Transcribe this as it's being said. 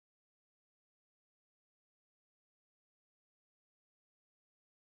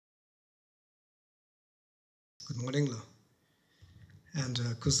Good morning, Lo. And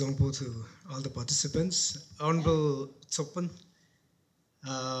Kuzongpo to all the participants. Honorable Tsopan,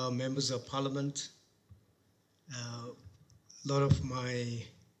 members of parliament, a lot of my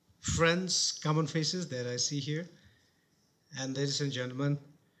friends, common faces that I see here, and ladies and gentlemen,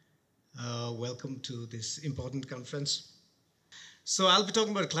 welcome to this important conference. So I'll be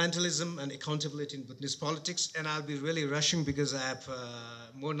talking about clientelism and accountability in Bhutanese politics, and I'll be really rushing because I have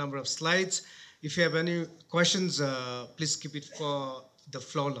more number of slides. If you have any questions, please keep it for the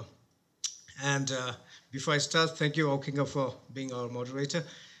floor. And before I start, thank you, Okinga, for being our moderator.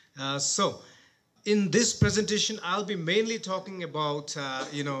 So in this presentation, I'll be mainly talking about,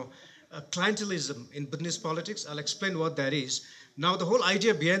 clientelism in Bhutanese politics. I'll explain what that is. Now, the whole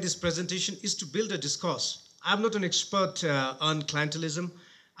idea behind this presentation is to build a discourse. I'm not an expert on clientelism.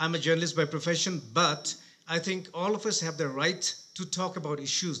 I'm a journalist by profession, but I think all of us have the right to talk about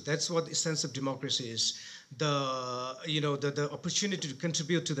issues. That's what the essence of democracy is. The opportunity to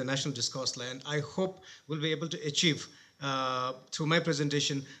contribute to the national discourse. And I hope we'll be able to achieve, through my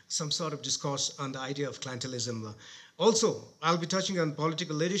presentation, some sort of discourse on the idea of clientelism. Also, I'll be touching on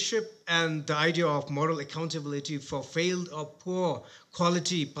political leadership and the idea of moral accountability for failed or poor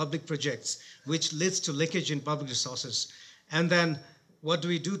quality public projects, which leads to leakage in public resources. And then what do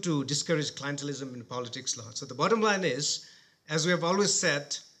we do to discourage clientelism in politics? So the bottom line is, as we have always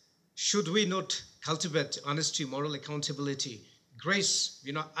said, should we not cultivate honesty, moral accountability, grace,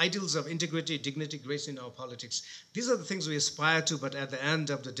 ideals of integrity, dignity, grace in our politics? These are the things we aspire to, but at the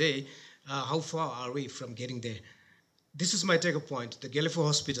end of the day, how far are we from getting there? This is my take point. The Gelefo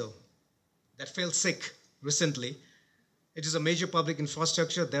Hospital that fell sick recently. It is a major public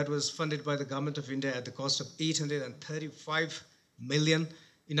infrastructure that was funded by the government of India at the cost of 835 million,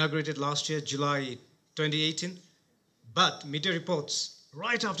 inaugurated last year, July 2018. But media reports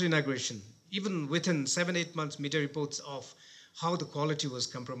right after inauguration, even within 7-8 months, media reports of how the quality was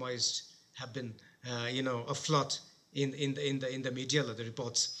compromised have been, afloat in the media, the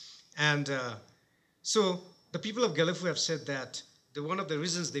reports. And so the people of Gelefo have said that one of the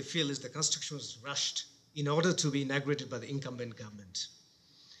reasons they feel is the construction was rushed in order to be inaugurated by the incumbent government.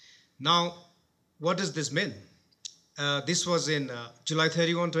 Now, what does this mean? This was in July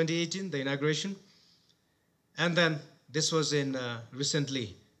 31, 2018, the inauguration. And then this was in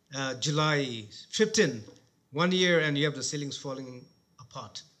recently, July 15, 1 year, and you have the ceilings falling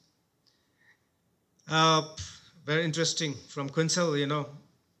apart. Very interesting from Quincel,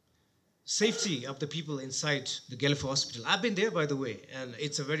 safety of the people inside the Gelefo Hospital. I've been there, by the way, and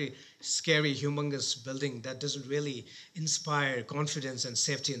it's a very scary, humongous building that doesn't really inspire confidence and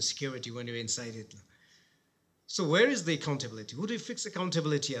safety and security when you're inside it. So where is the accountability? Who do you fix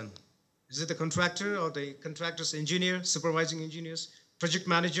accountability on? Is it the contractor or the contractor's engineer, supervising engineers, project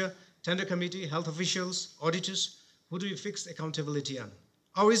manager, tender committee, health officials, auditors? Who do you fix accountability on?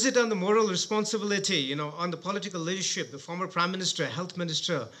 Or is it on the moral responsibility, on the political leadership, the former prime minister, health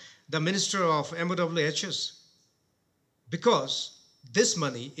minister, the minister of MOWHS? Because this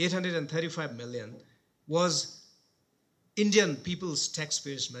money, 835 million, was Indian people's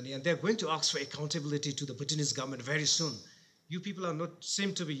taxpayers' money, and they're going to ask for accountability to the Bhutanese government very soon. You people are not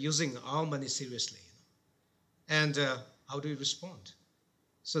seem to be using our money seriously. And how do we respond?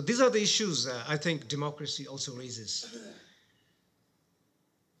 So these are the issues I think democracy also raises.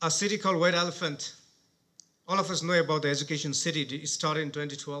 A city called White Elephant, all of us know about the education city. It started in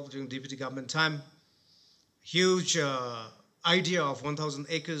 2012 during deputy government time. Huge idea of 1,000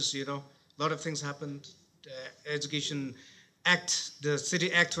 acres, a lot of things happened. The Education Act, the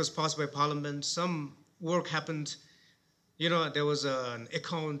City Act was passed by Parliament. Some work happened. There was an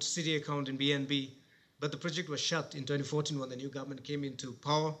account, city account in BNB, but the project was shut in 2014 when the new government came into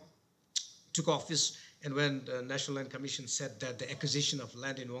power, took office, and when the National Land Commission said that the acquisition of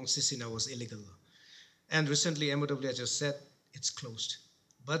land in Wong Sisina was illegal. And recently, MOWHS said it's closed.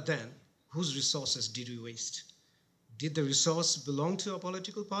 But then, whose resources did we waste? Did the resource belong to a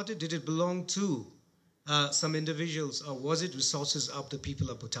political party? Did it belong to some individuals, or was it resources of the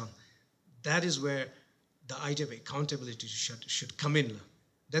people of Bhutan? That is where the idea of accountability should come in.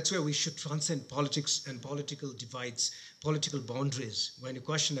 That's where we should transcend politics and political divides, political boundaries when you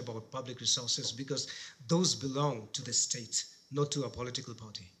question about public resources, because those belong to the state, not to a political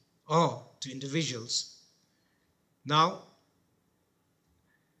party or to individuals. Now,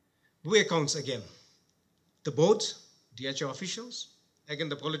 who accounts again? The board, DHO officials, again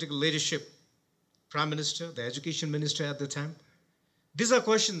the political leadership, Prime Minister, the Education Minister at the time. These are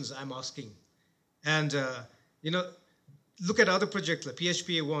questions I'm asking. And, look at other projects like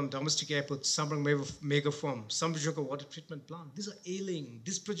PHPA1, Domestic Airport, Samrang Mega Farm, Sambrajoka Water Treatment Plant. These are ailing.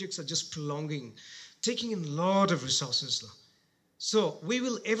 These projects are just prolonging taking in a lot of resources. So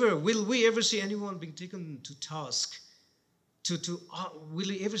will we ever see anyone being taken to task? Will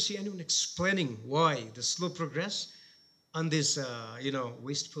we ever see anyone explaining why the slow progress on this,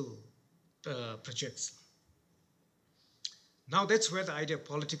 wasteful projects? Now that's where the idea of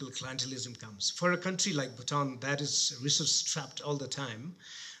political clientelism comes. For a country like Bhutan that is resource-strapped all the time,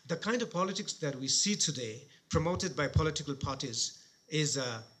 the kind of politics that we see today promoted by political parties is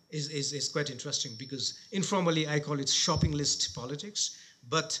quite interesting, because informally I call it shopping list politics,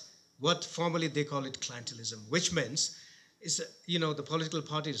 but what formally they call it clientelism, which means is the political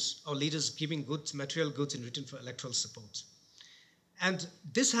parties or leaders giving material goods in return for electoral support. And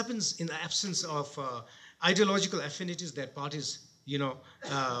this happens in the absence of ideological affinities that parties do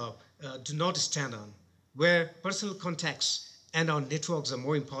not stand on, where personal contacts and our networks are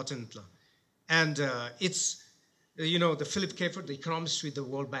more important. And it's the Philip Keffer, the economist with the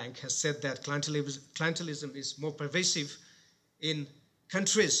World Bank, has said that clientelism is more pervasive in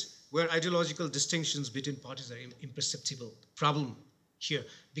countries where ideological distinctions between parties are imperceptible. Problem here,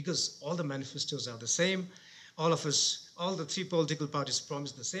 because all the manifestos are the same, all the three political parties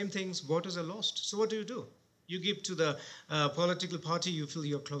promise the same things, voters are lost. So what do? You give to the political party you feel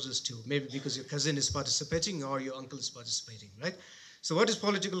you're closest to, maybe because your cousin is participating or your uncle is participating, right? So what is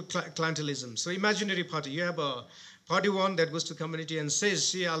political clientelism? So imaginary party, you have a party one that goes to community and says,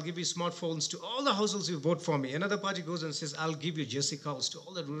 see, I'll give you smartphones to all the households if you vote for me. Another party goes and says, I'll give you Jersey cows to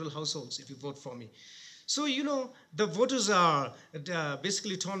all the rural households if you vote for me. So, the voters are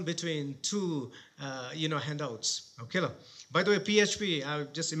basically torn between two, handouts. Okay. By the way,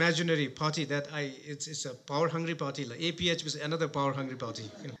 PHP, just imaginary party it's a power-hungry party. APHP is another power-hungry party.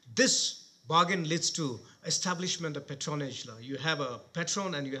 This bargain leads to establishment of patronage. You have a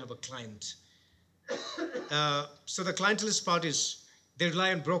patron and you have a client. So the clientelist parties, they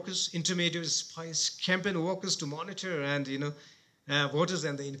rely on brokers, intermediaries, spies, campaign workers to monitor and, voters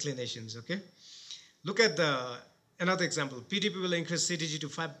and the inclinations, okay? Look at another example. PDP will increase CTG to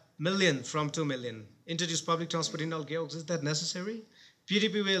 5 million from 2 million. Introduce public transport in all Georgs. Is that necessary?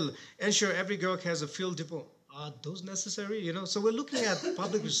 PDP will ensure every Georg has a fuel depot. Are those necessary? So we're looking at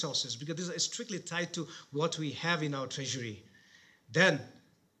public resources because these are strictly tied to what we have in our treasury. Then,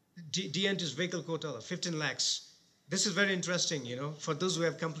 DNT's vehicle quota, 15 lakhs. This is very interesting, for those who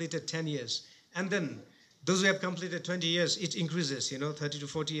have completed 10 years. And then those who have completed 20 years, it increases, 30 to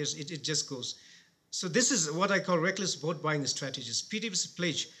 40 years, it just goes. So this is what I call reckless vote buying strategies. PDP's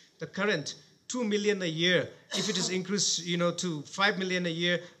pledge, the current 2 million a year, if it is increased, to 5 million a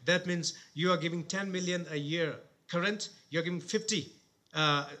year, that means you are giving 10 million a year. Current, you're giving 50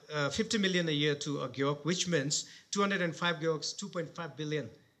 million a year to a Georg, which means 205 Georgs, 2.5 billion.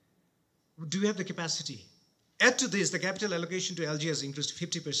 Do you have the capacity? Add to this, the capital allocation to LG has increased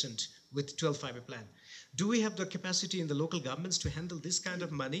 50% with 12 five-year plan. Do we have the capacity in the local governments to handle this kind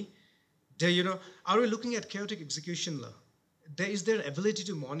of money? Are we looking at chaotic execution law? Is there ability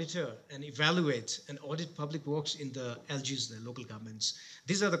to monitor and evaluate and audit public works in the LGs, the local governments?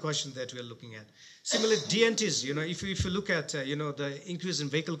 These are the questions that we're looking at. Similarly, DNTs, if you look at, the increase in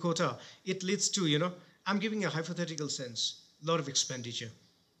vehicle quota, it leads to, I'm giving a hypothetical sense, a lot of expenditure.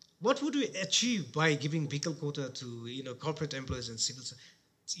 What would we achieve by giving vehicle quota to, corporate employees and civil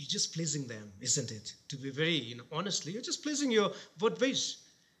servants? You're just pleasing them, isn't it? To be very, honestly, you're just pleasing your vote base.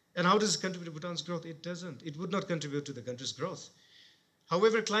 And how does it contribute to Bhutan's growth? It doesn't. It would not contribute to the country's growth.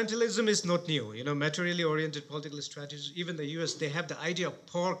 However, clientelism is not new. Materially oriented political strategies, even the US, they have the idea of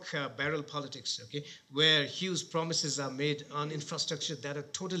pork barrel politics, okay, where huge promises are made on infrastructure that are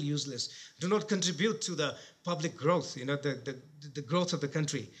totally useless, do not contribute to the public growth, the growth of the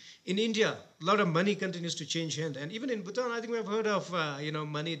country. In India, a lot of money continues to change hand. And even in Bhutan, I think we've heard of,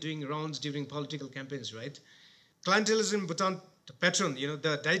 money doing rounds during political campaigns, right? Clientelism in Bhutan, the patron,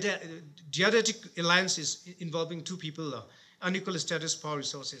 the diadetic alliance is involving two people, unequal status, power,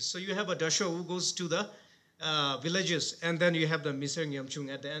 resources. So you have a dasho who goes to the villages, and then you have the Misering Yamchung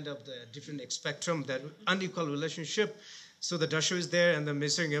at the end of the different spectrum, that unequal relationship. So the dasho is there, and the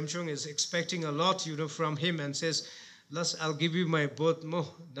Misering Yamchung is expecting a lot, from him, and says, I'll give you my boat, no?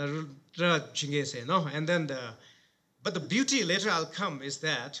 And then but the beauty later I'll come is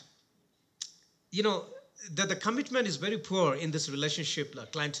that, the commitment is very poor in this relationship,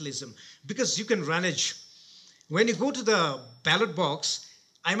 clientelism, because you can manage. When you go to the ballot box,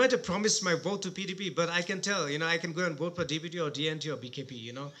 I might have promised my vote to PDP, but I can tell, I can go and vote for DPT or DNT or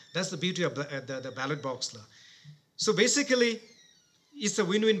BKP, That's the beauty of the ballot box. So basically, it's a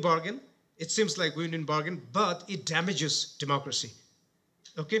win-win bargain. It seems like win-win bargain, but it damages democracy.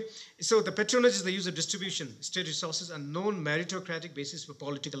 Okay? So the patronage is the use of distribution, state resources, and known meritocratic basis for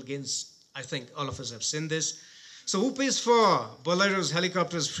political gains. I think all of us have seen this. So who pays for boleros,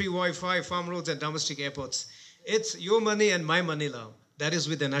 helicopters, free Wi-Fi, farm roads, and domestic airports? It's your money and my money now. That is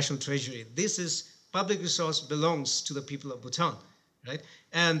with the National Treasury. This is public resource belongs to the people of Bhutan, right?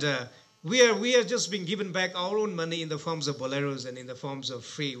 And we are just being given back our own money in the forms of boleros and in the forms of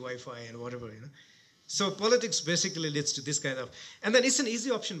free Wi-Fi and whatever, you know. So politics basically leads to this kind of, and then it's an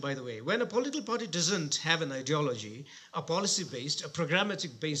easy option, by the way. When a political party doesn't have an ideology, a policy-based, a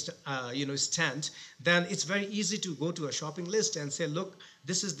programmatic-based, stand, then it's very easy to go to a shopping list and say, look,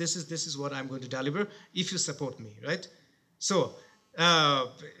 this is what I'm going to deliver if you support me, right? So,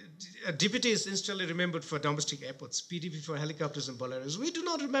 DPT is instantly remembered for domestic airports, PDP for helicopters and boleros. We do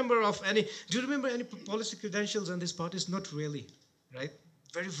not remember of any. Do you remember any policy credentials on these parties? Not really, right?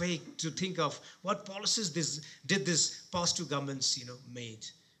 Very vague to think of what policies did this past two governments, made.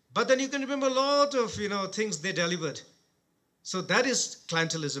 But then you can remember a lot of, things they delivered. So that is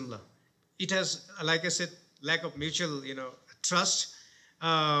clientelism. It has, like I said, lack of mutual, trust.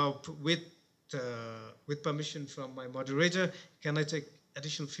 With permission from my moderator, can I take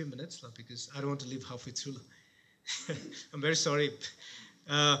additional few minutes? Because I don't want to leave halfway through. I'm very sorry.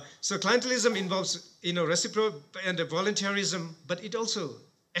 So clientelism involves, reciprocal and voluntarism, but it also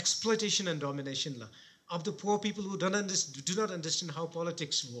exploitation and domination of the poor people who do not understand how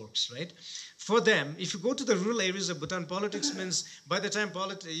politics works, right? For them, if you go to the rural areas of Bhutan, politics means by the time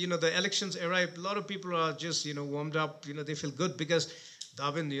the elections arrive, a lot of people are just warmed up, they feel good because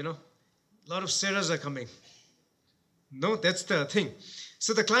Darwin, a lot of Sarahs are coming. No, that's the thing.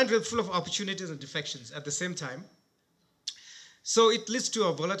 So the client will be full of opportunities and defections at the same time. So it leads to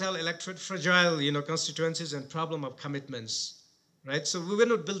a volatile electorate, fragile, constituencies and problem of commitments, right? So we were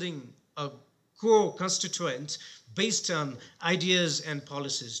not building a core constituent based on ideas and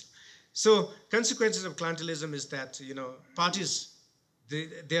policies. So consequences of clientelism is that, parties,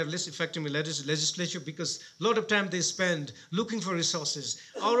 they are less effective in legislature because a lot of time they spend looking for resources.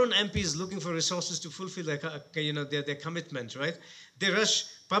 Our own MPs looking for resources to fulfill their commitment, right? They rush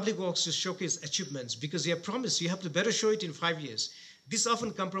public works to showcase achievements because they have promised you have to better show it in 5 years. This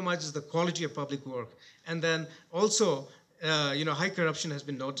often compromises the quality of public work. And then also, high corruption has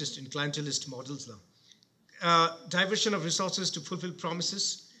been noticed in clientelist models now. Diversion of resources to fulfill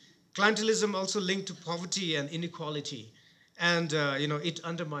promises. Clientelism also linked to poverty and inequality. And, it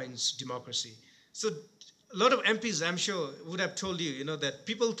undermines democracy. So a lot of MPs, I'm sure, would have told you, that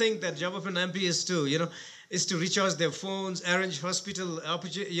people think that job of an MP is to recharge their phones, arrange hospital,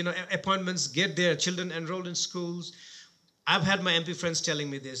 appointments, get their children enrolled in schools. I've had my MP friends telling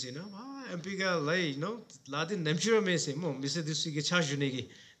me this, MP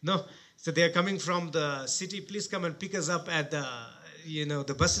no, so they are coming from the city, please come and pick us up at the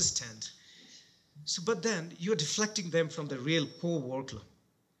bus stand. So, but then you're deflecting them from the real core workload.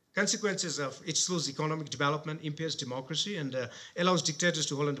 Consequences of it slows economic development, impairs democracy, and allows dictators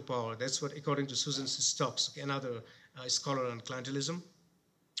to hold on to power. That's what, according to Susan Stokes, another scholar on clientelism.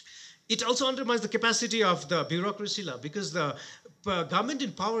 It also undermines the capacity of the bureaucracy because the government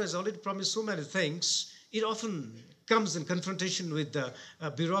in power has already promised so many things. It often comes in confrontation with the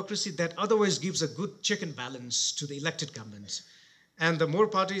bureaucracy that otherwise gives a good check and balance to the elected government. And the more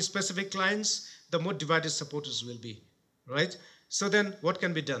party-specific clients, the more divided supporters will be, right? So then what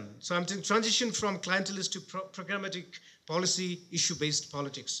can be done? So I'm saying transition from clientelist to programmatic policy, issue-based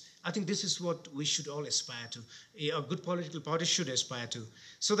politics. I think this is what we should all aspire to. A good political party should aspire to.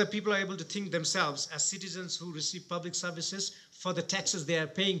 So that people are able to think themselves as citizens who receive public services for the taxes they are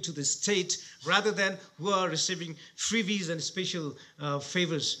paying to the state, rather than who are receiving freebies and special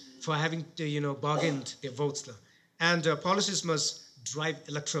favors for having bargained their votes. And policies must drive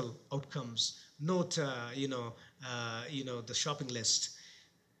electoral outcomes, not the shopping list.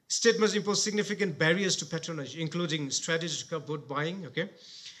 State must impose significant barriers to patronage, including strategic vote buying. Okay,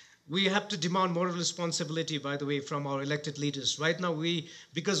 we have to demand moral responsibility, by the way, from our elected leaders. Right now,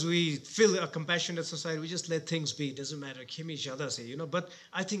 because we feel a compassionate society, we just let things be. It doesn't matter, But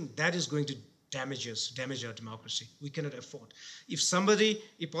I think that is going to damage our democracy. We cannot afford. If somebody,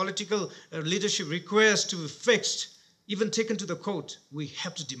 a political leadership requires to be fixed, even taken to the court, we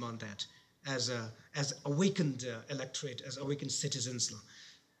have to demand that as awakened electorate, as awakened citizens.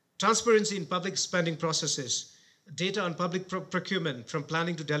 Transparency in public spending processes, data on public procurement from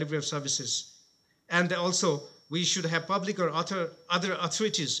planning to delivery of services. And also, we should have public or other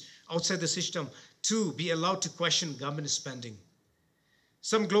authorities outside the system to be allowed to question government spending.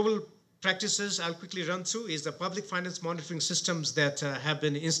 Some global practices I'll quickly run through is the public finance monitoring systems that have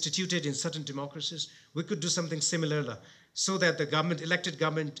been instituted in certain democracies. We could do something similar so that the elected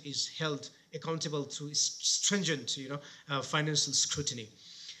government is held accountable through stringent, financial scrutiny.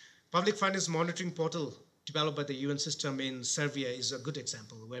 Public finance monitoring portal developed by the UN system in Serbia is a good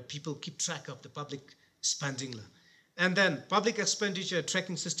example where people keep track of the public spending. And then public expenditure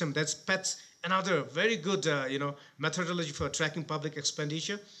tracking system, that's PETS, another very good methodology for tracking public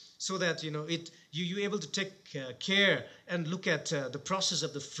expenditure, so that you're able to take care and look at the process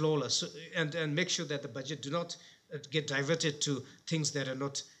of the flow, and make sure that the budget do not get diverted to things that are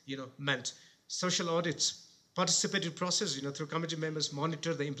not meant. Social audits, participatory process, through committee members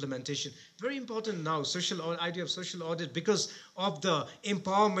monitor the implementation. Very important now, idea of social audit, because of the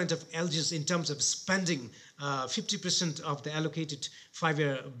empowerment of LGs in terms of spending 50% of the allocated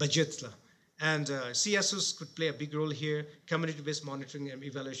 5-year budget. And CSOs could play a big role here, community-based monitoring and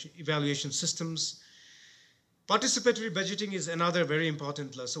evaluation systems. Participatory budgeting is another very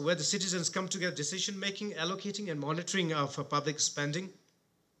important law. So where the citizens come together, decision-making, allocating, and monitoring of public spending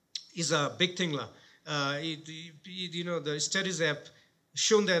is a big thing. The studies have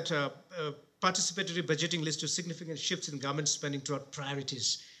shown that participatory budgeting leads to significant shifts in government spending toward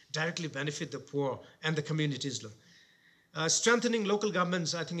priorities, directly benefit the poor and the communities. Strengthening local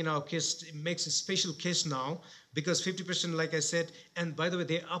governments, I think in our case, it makes a special case now, because 50%, like I said, and by the way,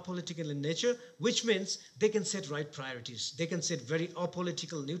 they are apolitical in nature, which means they can set right priorities. They can set very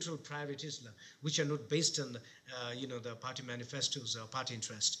apolitical, neutral priorities, which are not based on, the party manifestos or party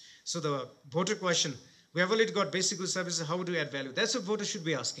interest. So the voter question, we have already got basic goods services, how do we add value? That's what voters should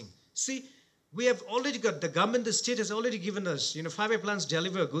be asking. See, we have already got, the government, the state has already given us, 5-year plans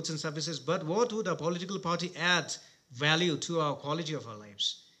deliver goods and services, but what would a political party add value to our quality of our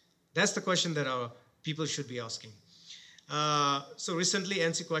lives? That's the question that our people should be asking. So recently,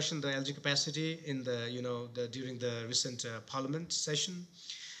 NC questioned the LG capacity in during the recent parliament session.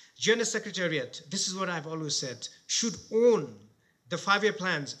 GNS Secretariat, this is what I've always said, should own the 5-year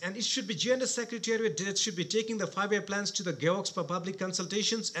plans, and it should be GNS Secretariat that should be taking the 5-year plans to the GEOX for public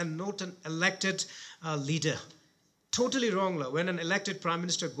consultations, and not an elected leader. Totally wrong. When an elected prime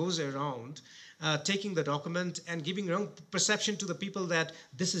minister goes around taking the document and giving wrong perception to the people that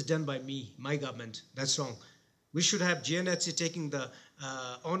this is done by me, my government, that's wrong. We should have GNHC taking the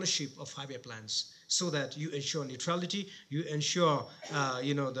ownership of 5-year plans, so that you ensure neutrality, you ensure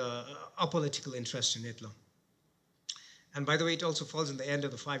the apolitical interest in it. And by the way, it also falls in the end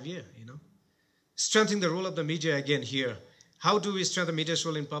of the 5-year. Strengthening the role of the media again here. How do we strengthen the media's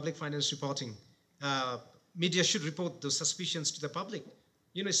role in public finance reporting? Media should report those suspicions to the public.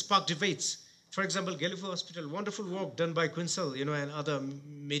 Spark debates. For example, Galliford Hospital, wonderful work done by Quinsel, and other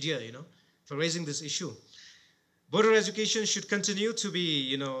media, for raising this issue. Voter education should continue to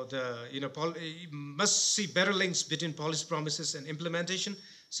be, must see better links between policy promises and implementation,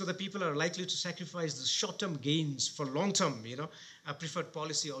 so that people are likely to sacrifice the short-term gains for long-term, preferred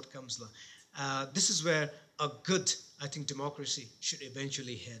policy outcomes. This is where a good, I think, democracy should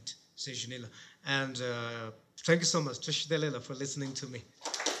eventually head, says Janila. And thank you so much, Trish Delela, for listening to me.